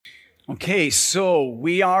Okay, so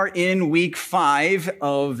we are in week 5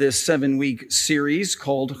 of this 7-week series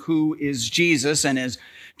called Who is Jesus? And as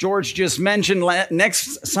George just mentioned,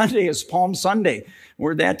 next Sunday is Palm Sunday.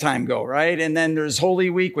 Where'd that time go, right? And then there's Holy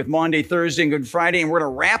Week with Maundy, Thursday, and Good Friday, and we're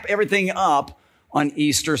going to wrap everything up on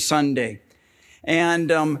Easter Sunday.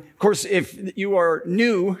 And of course, if you are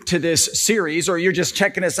new to this series, or you're just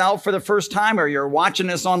checking us out for the first time, or you're watching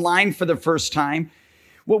us online for the first time,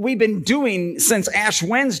 what we've been doing since Ash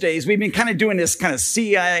Wednesdays, we've been kind of doing this kind of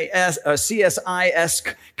CSI-esque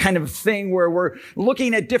kind of thing where we're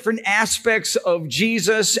looking at different aspects of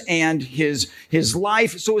Jesus and his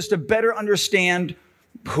life so as to better understand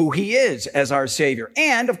who he is as our Savior.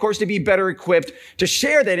 And, of course, to be better equipped to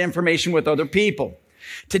share that information with other people.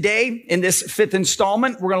 Today, in this 5th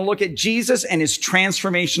installment, we're going to look at Jesus and his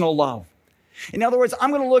transformational love. In other words,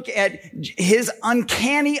 I'm going to look at his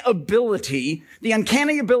uncanny ability, the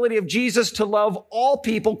uncanny ability of Jesus to love all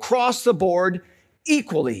people across the board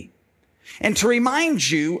equally. And to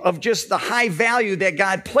remind you of just the high value that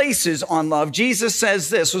God places on love, Jesus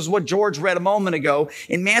says this was what George read a moment ago.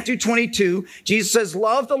 In Matthew 22, Jesus says,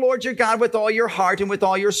 love the Lord your God with all your heart and with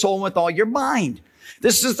all your soul and with all your mind.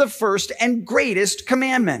 This is the first and greatest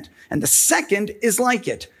commandment. And the second is like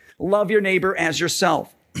it. Love your neighbor as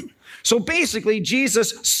yourself. So basically,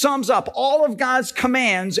 Jesus sums up all of God's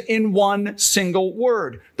commands in one single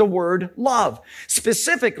word, the word love.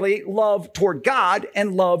 Specifically, love toward God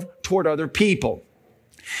and love toward other people.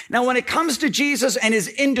 Now, when it comes to Jesus and his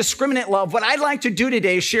indiscriminate love, what I'd like to do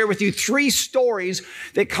today is share with you 3 stories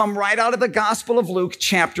that come right out of the Gospel of Luke,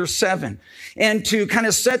 chapter 7. And to kind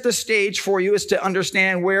of set the stage for you is to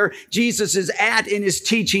understand where Jesus is at in his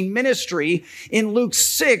teaching ministry. In Luke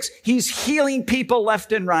 6, he's healing people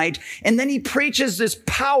left and right. And then he preaches this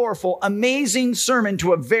powerful, amazing sermon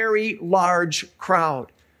to a very large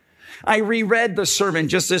crowd. I reread the sermon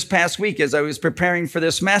just this past week as I was preparing for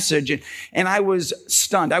this message, and I was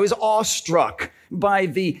stunned. I was awestruck by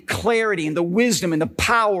the clarity and the wisdom and the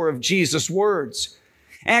power of Jesus' words.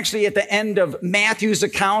 Actually, at the end of Matthew's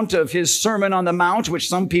account of his Sermon on the Mount, which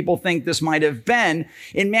some people think this might have been,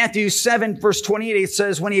 in Matthew 7, verse 28, it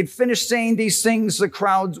says, when he had finished saying these things, the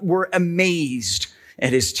crowds were amazed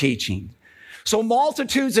at his teaching. So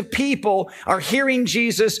multitudes of people are hearing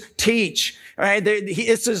Jesus teach. Right?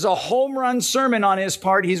 This is a home run sermon on his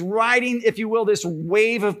part. He's riding, if you will, this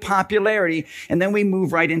wave of popularity. And then we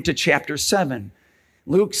move right into chapter 7.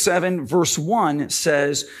 Luke 7 verse 1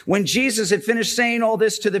 says, when Jesus had finished saying all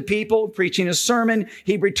this to the people, preaching his sermon,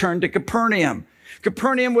 he returned to Capernaum.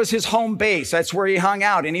 Capernaum was his home base. That's where he hung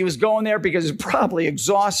out. And he was going there because he was probably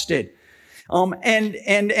exhausted. And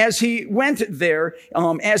as he went there,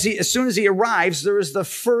 as soon as he arrives, there is the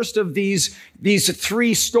first of these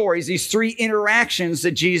 3 stories, these 3 interactions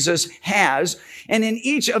that Jesus has. And in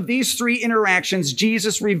each of these 3 interactions,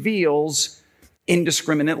 Jesus reveals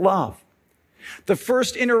indiscriminate love. The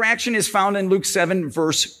first interaction is found in Luke 7,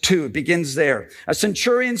 verse 2. It begins there. A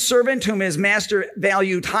centurion servant whom his master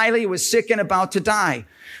valued highly was sick and about to die.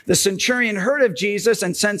 The centurion heard of Jesus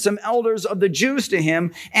and sent some elders of the Jews to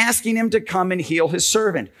him, asking him to come and heal his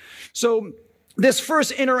servant. So this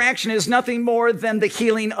first interaction is nothing more than the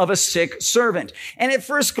healing of a sick servant. And at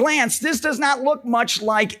first glance, this does not look much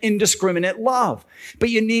like indiscriminate love. But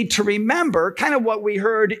you need to remember kind of what we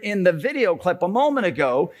heard in the video clip a moment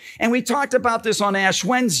ago. And we talked about this on Ash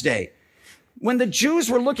Wednesday. When the Jews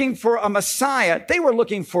were looking for a Messiah, they were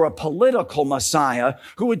looking for a political Messiah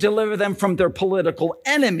who would deliver them from their political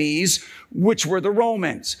enemies, which were the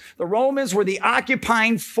Romans. The Romans were the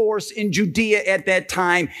occupying force in Judea at that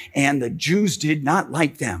time, and the Jews did not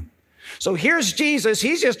like them. So here's Jesus.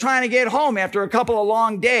 He's just trying to get home after a couple of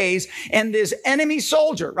long days, and this enemy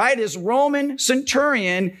soldier, right, this Roman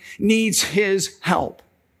centurion needs his help.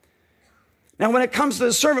 Now, when it comes to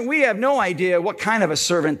the servant, we have no idea what kind of a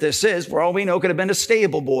servant this is. For all we know, it could have been a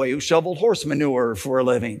stable boy who shoveled horse manure for a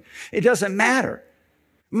living. It doesn't matter.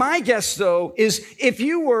 My guess, though, is if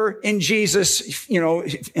you were in Jesus'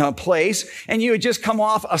 place and you had just come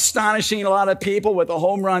off astonishing a lot of people with a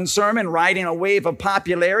home run sermon, riding a wave of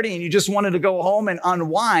popularity, and you just wanted to go home and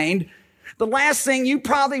unwind, the last thing you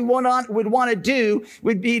probably would want to do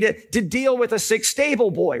would be to deal with a sick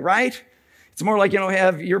stable boy, right? It's more like,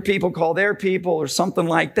 have your people call their people or something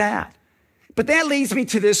like that. But that leads me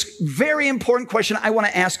to this very important question I want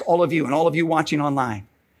to ask all of you and all of you watching online.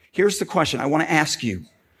 Here's the question I want to ask you.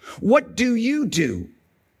 What do you do?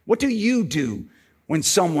 What do you do when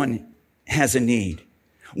someone has a need?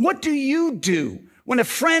 What do you do when a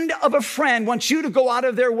friend of a friend wants you to go out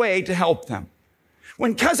of their way to help them?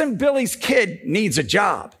 When Cousin Billy's kid needs a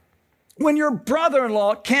job? When your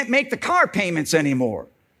brother-in-law can't make the car payments anymore?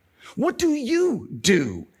 What do you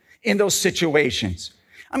do in those situations?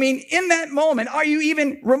 I mean, in that moment, are you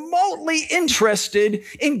even remotely interested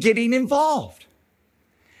in getting involved?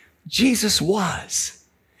 Jesus was.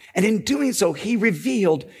 And in doing so, he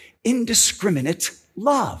revealed indiscriminate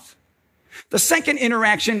love. The second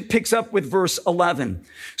interaction picks up with verse 11.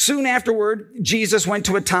 Soon afterward, Jesus went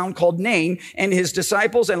to a town called Nain, and his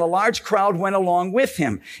disciples and a large crowd went along with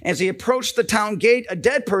him. As he approached the town gate, a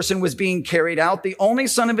dead person was being carried out, the only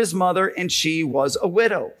son of his mother, and she was a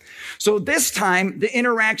widow. So this time, the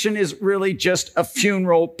interaction is really just a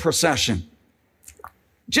funeral procession.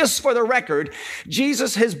 Just for the record,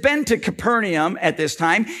 Jesus has been to Capernaum at this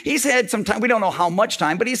time. He's had some time. We don't know how much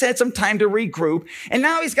time, but he's had some time to regroup. And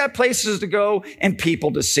now he's got places to go and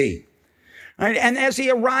people to see. All right, and as he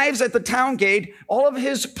arrives at the town gate, all of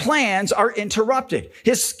his plans are interrupted.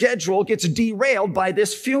 His schedule gets derailed by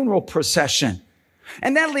this funeral procession.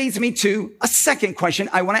 And that leads me to a second question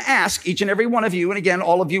I want to ask each and every one of you, and again,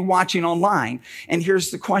 all of you watching online. And here's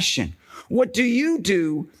the question. What do you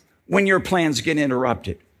do when your plans get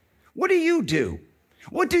interrupted? What do you do?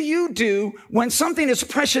 What do you do when something as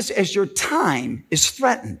precious as your time is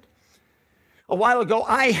threatened? A while ago,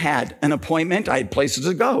 I had an appointment. I had places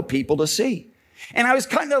to go, people to see. And I was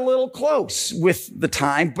cutting it a little close with the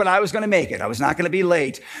time, but I was going to make it. I was not going to be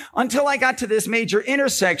late until I got to this major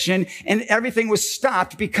intersection and everything was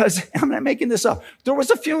stopped because, I'm not making this up, there was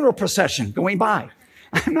a funeral procession going by.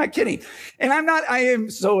 I'm not kidding. And I am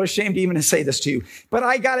so ashamed even to say this to you, but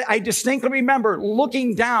I distinctly remember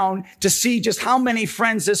looking down to see just how many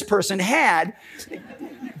friends this person had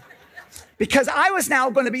because I was now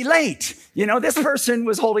going to be late. You know, this person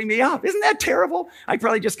was holding me up. Isn't that terrible? I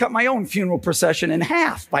probably just cut my own funeral procession in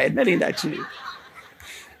half by admitting that to you.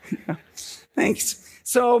 Thanks.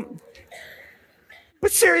 So,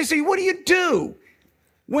 but seriously, what do you do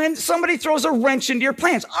when somebody throws a wrench into your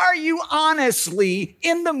plans? Are you honestly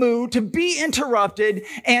in the mood to be interrupted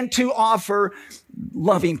and to offer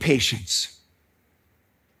loving patience?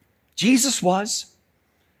 Jesus was.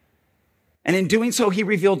 And in doing so, he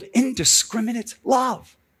revealed indiscriminate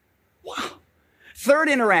love. Wow. Third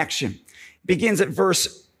interaction begins at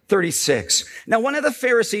verse 36. Now, one of the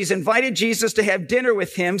Pharisees invited Jesus to have dinner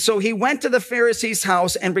with him, so he went to the Pharisee's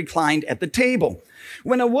house and reclined at the table.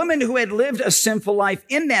 When a woman who had lived a sinful life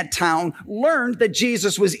in that town learned that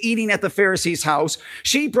Jesus was eating at the Pharisee's house,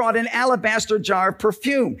 she brought an alabaster jar of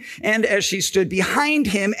perfume. And as she stood behind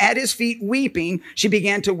him at his feet weeping, she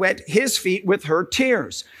began to wet his feet with her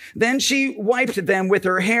tears. Then she wiped them with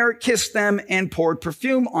her hair, kissed them, and poured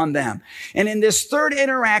perfume on them. And in this third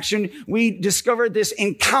interaction, we discovered this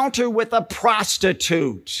encounter with a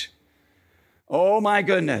prostitute. Oh my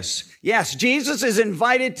goodness. Yes, Jesus is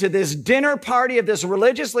invited to this dinner party of this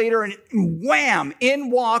religious leader and wham, in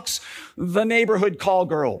walks the neighborhood call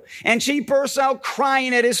girl. And she bursts out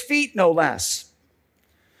crying at his feet, no less.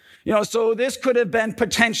 You know, so this could have been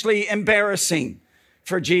potentially embarrassing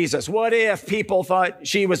for Jesus. What if people thought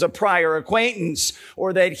she was a prior acquaintance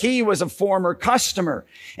or that he was a former customer?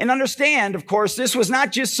 And understand, of course, this was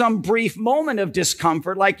not just some brief moment of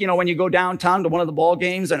discomfort, like, you know, when you go downtown to one of the ball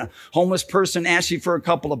games and a homeless person asks you for a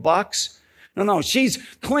couple of bucks. No, she's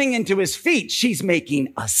clinging to his feet. She's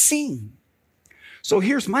making a scene. So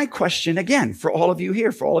here's my question again for all of you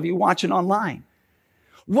here, for all of you watching online.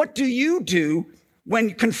 What do you do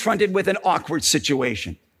when confronted with an awkward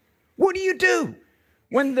situation? What do you do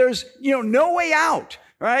when there's, no way out,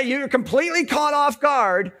 right? You're completely caught off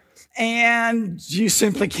guard and you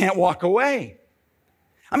simply can't walk away?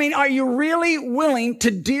 I mean, are you really willing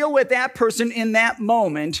to deal with that person in that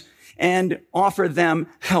moment and offer them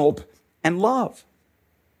help and love?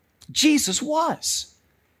 Jesus was.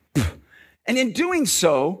 And in doing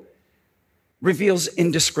so, reveals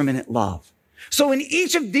indiscriminate love. So in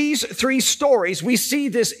each of these three stories, we see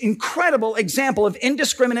this incredible example of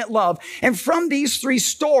indiscriminate love. And from these three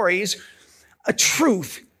stories, a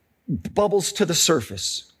truth bubbles to the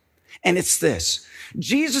surface. And it's this: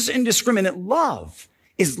 Jesus' indiscriminate love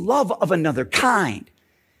is love of another kind.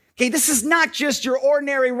 Okay, this is not just your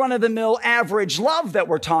ordinary run-of-the-mill average love that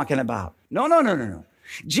we're talking about. No.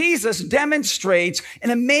 Jesus demonstrates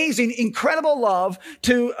an amazing, incredible love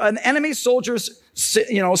to an enemy soldier's,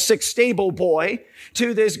 sick stable boy,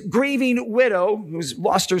 to this grieving widow who's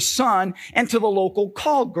lost her son, and to the local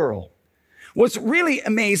call girl. What's really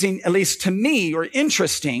amazing, at least to me, or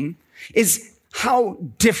interesting, is how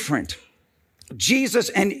different Jesus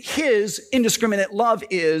and his indiscriminate love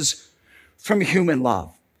is from human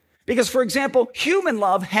love. Because, for example, human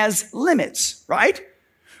love has limits, right?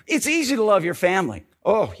 It's easy to love your family.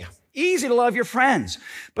 Oh, yeah. Easy to love your friends.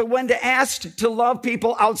 But when asked to love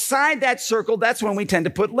people outside that circle, that's when we tend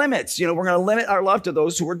to put limits. We're going to limit our love to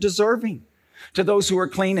those who are deserving, to those who are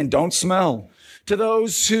clean and don't smell, to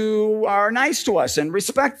those who are nice to us and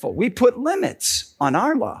respectful. We put limits on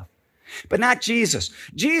our love, but not Jesus.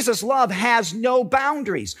 Jesus' love has no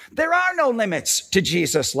boundaries. There are no limits to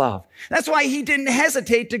Jesus' love. That's why he didn't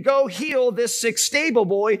hesitate to go heal this sick stable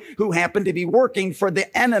boy who happened to be working for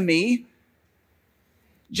the enemy.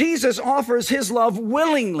 Jesus offers his love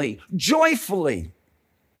willingly, joyfully.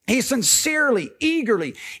 He sincerely,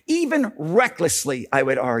 eagerly, even recklessly, I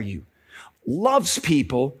would argue, loves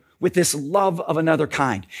people with this love of another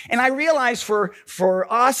kind. And I realize for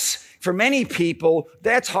us, for many people,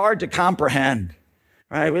 that's hard to comprehend,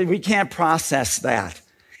 right? We can't process that.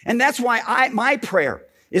 And that's why my prayer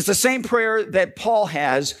is the same prayer that Paul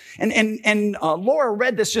has. And Laura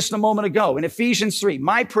read this just a moment ago in Ephesians 3.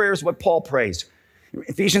 My prayer is what Paul prays.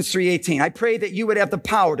 Ephesians 3:18, I pray that you would have the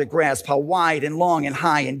power to grasp how wide and long and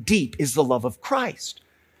high and deep is the love of Christ.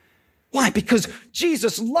 Why? Because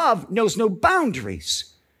Jesus' love knows no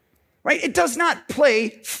boundaries, right? It does not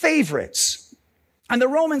play favorites. And the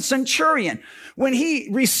Roman centurion, when he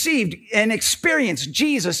received and experienced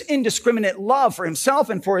Jesus' indiscriminate love for himself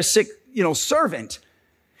and for his sick, servant,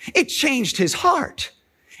 it changed his heart.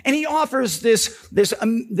 And he offers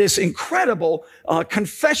this incredible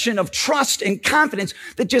confession of trust and confidence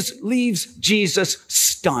that just leaves Jesus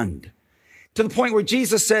stunned. To the point where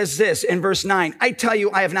Jesus says this in verse 9, I tell you,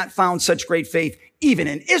 I have not found such great faith even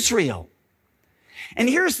in Israel. And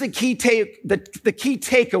here's the key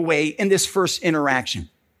takeaway in this first interaction.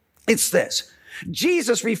 It's this.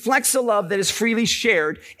 Jesus reflects a love that is freely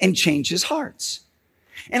shared and changes hearts.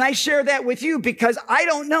 And I share that with you because I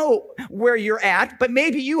don't know where you're at, but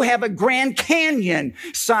maybe you have a Grand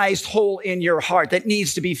Canyon-sized hole in your heart that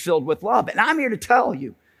needs to be filled with love. And I'm here to tell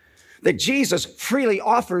you that Jesus freely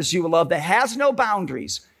offers you a love that has no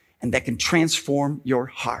boundaries and that can transform your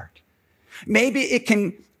heart. Maybe it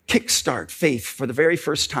can kickstart faith for the very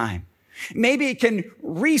first time. Maybe it can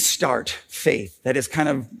restart faith that has kind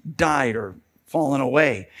of died or fallen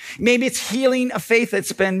away. Maybe it's healing a faith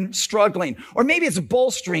that's been struggling, or maybe it's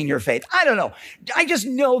bolstering your faith. I don't know. I just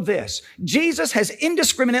know this. Jesus has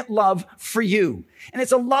indiscriminate love for you, and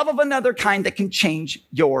it's a love of another kind that can change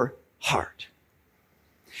your heart.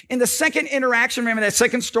 In the second interaction, remember that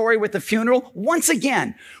second story with the funeral? Once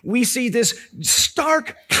again, we see this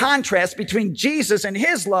stark contrast between Jesus and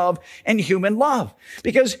his love and human love,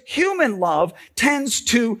 because human love tends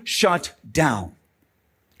to shut down.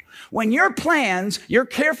 When your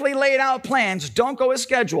carefully laid out plans don't go as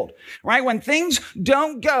scheduled, right? When things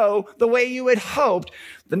don't go the way you had hoped,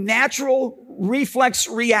 the natural reflex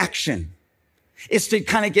reaction is to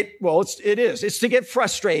kind of it's to get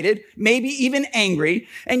frustrated, maybe even angry,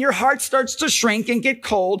 and your heart starts to shrink and get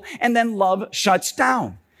cold, and then love shuts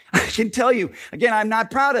down. I can tell you, again, I'm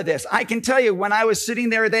not proud of this. I can tell you when I was sitting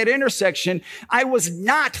there at that intersection, I was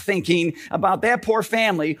not thinking about that poor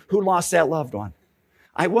family who lost that loved one.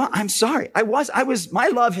 I'm sorry. My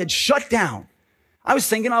love had shut down. I was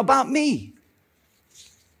thinking about me.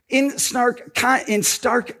 In stark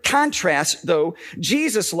contrast, though,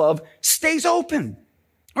 Jesus' love stays open.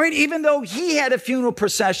 Right? Even though he had a funeral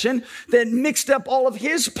procession that mixed up all of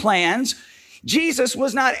his plans, Jesus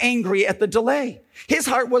was not angry at the delay. His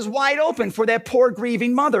heart was wide open for that poor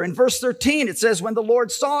grieving mother. In verse 13, it says, when the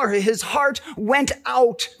Lord saw her, his heart went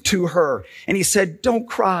out to her. And he said, don't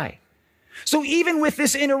cry. So even with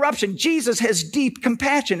this interruption, Jesus has deep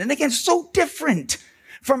compassion. And again, so different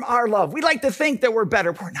from our love. We like to think that we're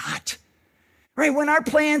better. We're not. Right? When our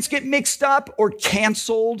plans get mixed up or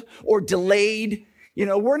canceled or delayed,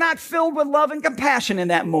 we're not filled with love and compassion in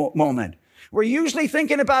that moment. We're usually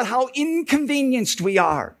thinking about how inconvenienced we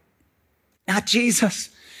are. Not Jesus.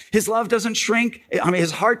 His love doesn't shrink.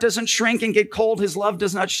 His heart doesn't shrink and get cold. His love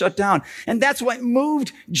does not shut down. And that's what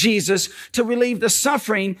moved Jesus to relieve the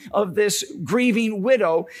suffering of this grieving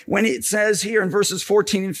widow when it says here in verses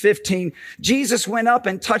 14 and 15, Jesus went up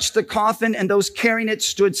and touched the coffin and those carrying it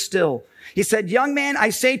stood still. He said, young man, I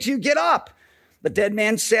say to you, get up. The dead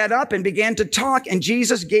man sat up and began to talk, and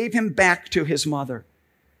Jesus gave him back to his mother.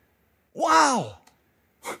 Wow.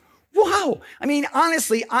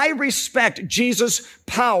 Honestly, I respect Jesus'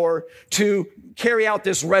 power to carry out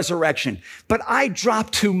this resurrection, but I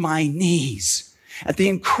drop to my knees at the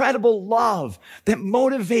incredible love that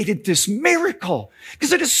motivated this miracle,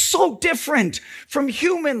 because it is so different from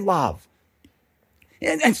human love.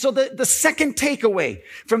 And so the second takeaway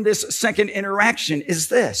from this second interaction is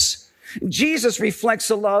this. Jesus reflects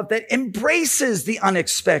a love that embraces the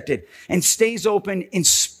unexpected and stays open in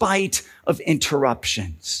spite of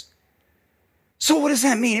interruptions. So what does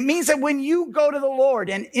that mean? It means that when you go to the Lord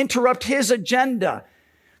and interrupt his agenda,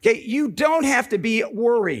 okay, you don't have to be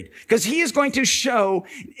worried because he is going to show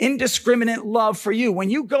indiscriminate love for you. When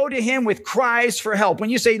you go to him with cries for help, when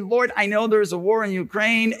you say, Lord, I know there's a war in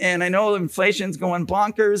Ukraine and I know inflation's going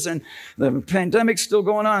bonkers and the pandemic's still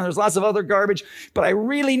going on and there's lots of other garbage, but I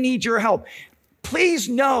really need your help. Please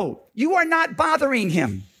know you are not bothering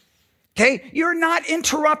him. Okay. You're not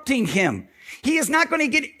interrupting him. He is not going to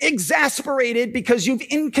get exasperated because you've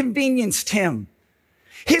inconvenienced him.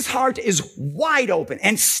 His heart is wide open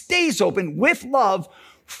and stays open with love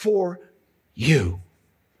for you.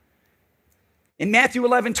 In Matthew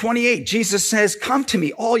 11:28, Jesus says, come to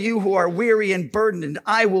me, all you who are weary and burdened, and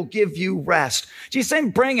I will give you rest. Jesus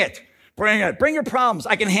saying, bring it. Bring your problems.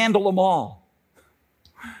 I can handle them all.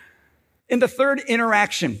 In the third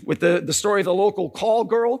interaction with the story of the local call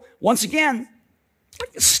girl, once again,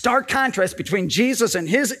 stark contrast between Jesus and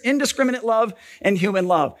his indiscriminate love and human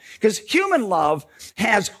love. Because human love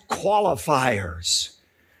has qualifiers,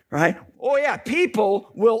 right? Oh yeah, people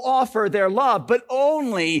will offer their love, but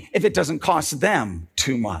only if it doesn't cost them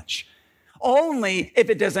too much. Only if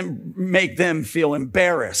it doesn't make them feel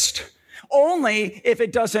embarrassed. Only if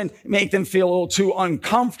it doesn't make them feel a little too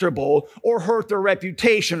uncomfortable or hurt their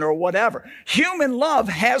reputation or whatever. Human love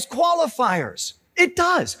has qualifiers. It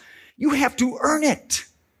does. You have to earn it,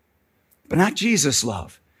 but not Jesus'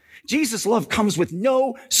 love. Jesus' love comes with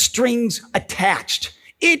no strings attached.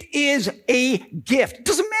 It is a gift. It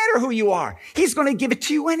doesn't matter who you are. He's going to give it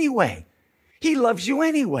to you anyway. He loves you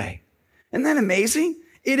anyway. Isn't that amazing?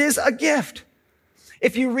 It is a gift.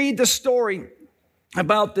 If you read the story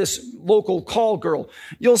about this local call girl,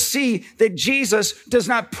 you'll see that Jesus does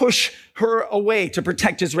not push her away to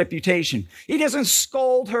protect his reputation. He doesn't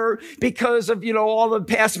scold her because of, all the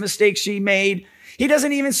past mistakes she made. He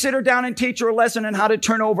doesn't even sit her down and teach her a lesson on how to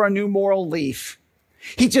turn over a new moral leaf.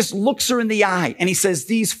 He just looks her in the eye and he says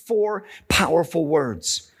these 4 powerful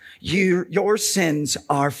words. Your sins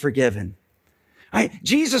are forgiven. Right?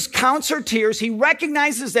 Jesus counts her tears. He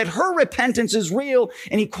recognizes that her repentance is real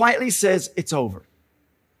and he quietly says, it's over.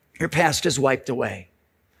 Your past is wiped away.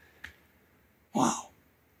 Wow.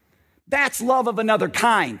 That's love of another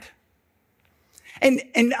kind.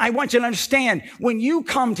 And I want you to understand, when you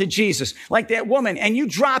come to Jesus, like that woman, and you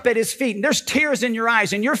drop at his feet, and there's tears in your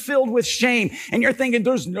eyes, and you're filled with shame, and you're thinking,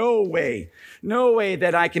 there's no way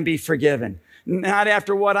that I can be forgiven. Not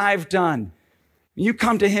after what I've done. You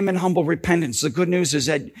come to him in humble repentance. The good news is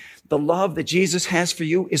that the love that Jesus has for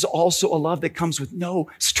you is also a love that comes with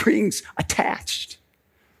no strings attached.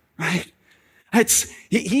 Right?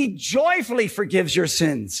 He joyfully forgives your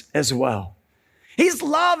sins as well. His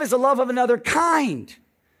love is a love of another kind.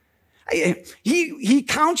 He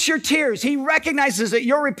counts your tears. He recognizes that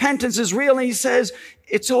your repentance is real. And he says,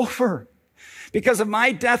 it's over. Because of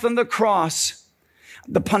my death on the cross,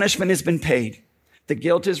 the punishment has been paid. The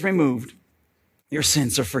guilt is removed. Your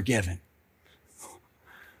sins are forgiven.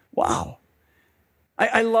 Wow.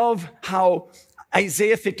 I love how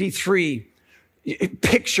Isaiah 53 it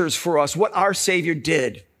pictures for us what our Savior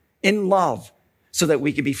did in love so that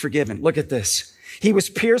we could be forgiven. Look at this. He was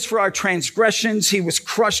pierced for our transgressions. He was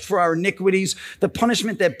crushed for our iniquities. The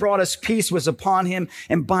punishment that brought us peace was upon him,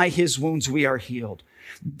 and by his wounds we are healed.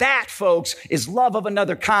 That, folks, is love of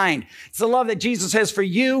another kind. It's the love that Jesus has for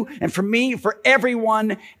you and for me, for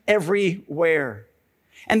everyone, everywhere.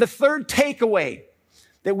 And the third takeaway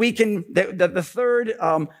that we can,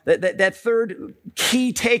 that third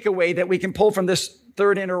key takeaway that we can pull from this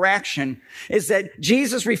third interaction is that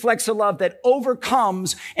Jesus reflects a love that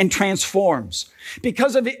overcomes and transforms.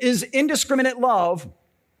 Because of his indiscriminate love,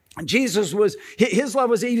 his love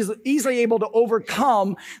was easily able to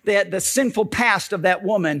overcome the sinful past of that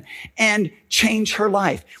woman and change her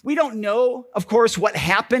life. We don't know, of course, what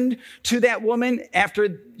happened to that woman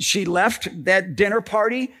after she left that dinner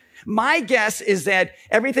party. My guess is that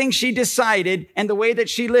everything she decided and the way that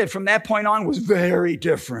she lived from that point on was very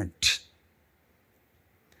different.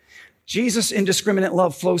 Jesus' indiscriminate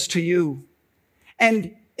love flows to you.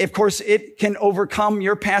 And of course, it can overcome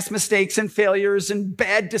your past mistakes and failures and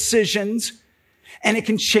bad decisions. And it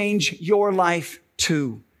can change your life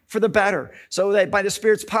too, for the better. So that by the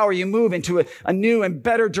Spirit's power, you move into a new and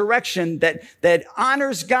better direction that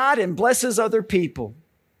honors God and blesses other people.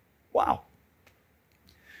 Wow.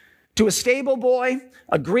 To a stable boy,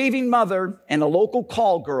 a grieving mother, and a local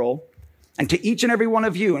call girl, and to each and every one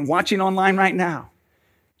of you and watching online right now,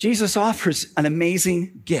 Jesus offers an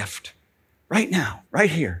amazing gift right now, right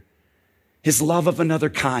here. His love of another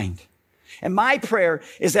kind. And my prayer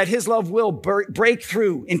is that his love will break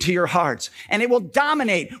through into your hearts, and it will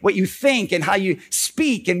dominate what you think and how you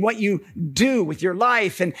speak and what you do with your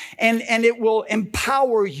life. And it will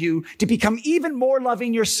empower you to become even more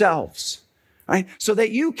loving yourselves, right? So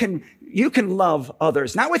that you can love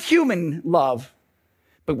others, not with human love,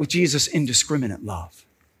 but with Jesus' indiscriminate love.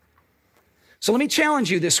 So let me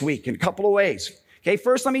challenge you this week in a couple of ways. Okay,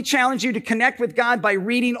 first, let me challenge you to connect with God by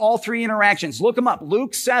reading all three interactions. Look them up,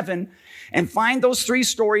 Luke 7, and find those three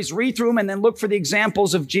stories, read through them, and then look for the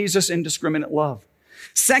examples of Jesus' indiscriminate love.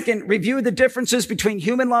 Second, review the differences between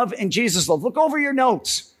human love and Jesus' love. Look over your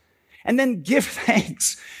notes, and then give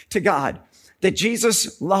thanks to God that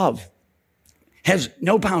Jesus' love has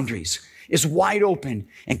no boundaries, is wide open,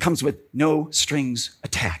 and comes with no strings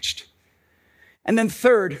attached. And then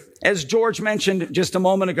third, as George mentioned just a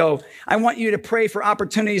moment ago, I want you to pray for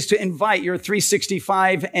opportunities to invite your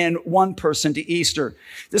 365 and one person to Easter.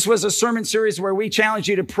 This was a sermon series where we challenged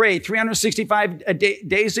you to pray 365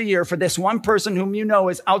 days a year for this one person whom you know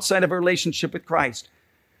is outside of a relationship with Christ.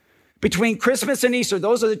 Between Christmas and Easter,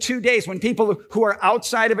 those are the 2 days when people who are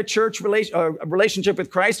outside of a church relationship with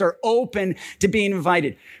Christ are open to being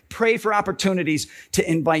invited. Pray for opportunities to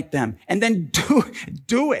invite them. And then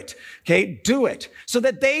do it, okay? Do it so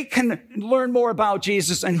that they can learn more about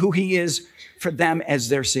Jesus and who he is for them as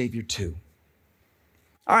their Savior too.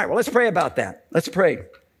 All right, well, let's pray about that. Let's pray.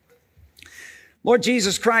 Lord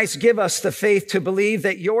Jesus Christ, give us the faith to believe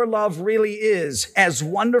that your love really is as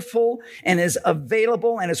wonderful and as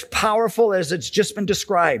available and as powerful as it's just been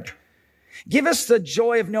described. Give us the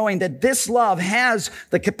joy of knowing that this love has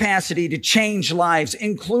the capacity to change lives,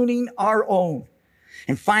 including our own.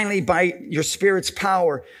 And finally, by your Spirit's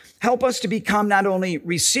power, help us to become not only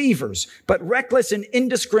receivers, but reckless and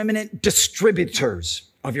indiscriminate distributors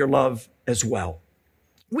of your love as well.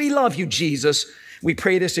 We love you, Jesus. We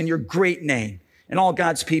pray this in your great name. And all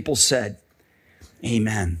God's people said,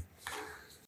 amen.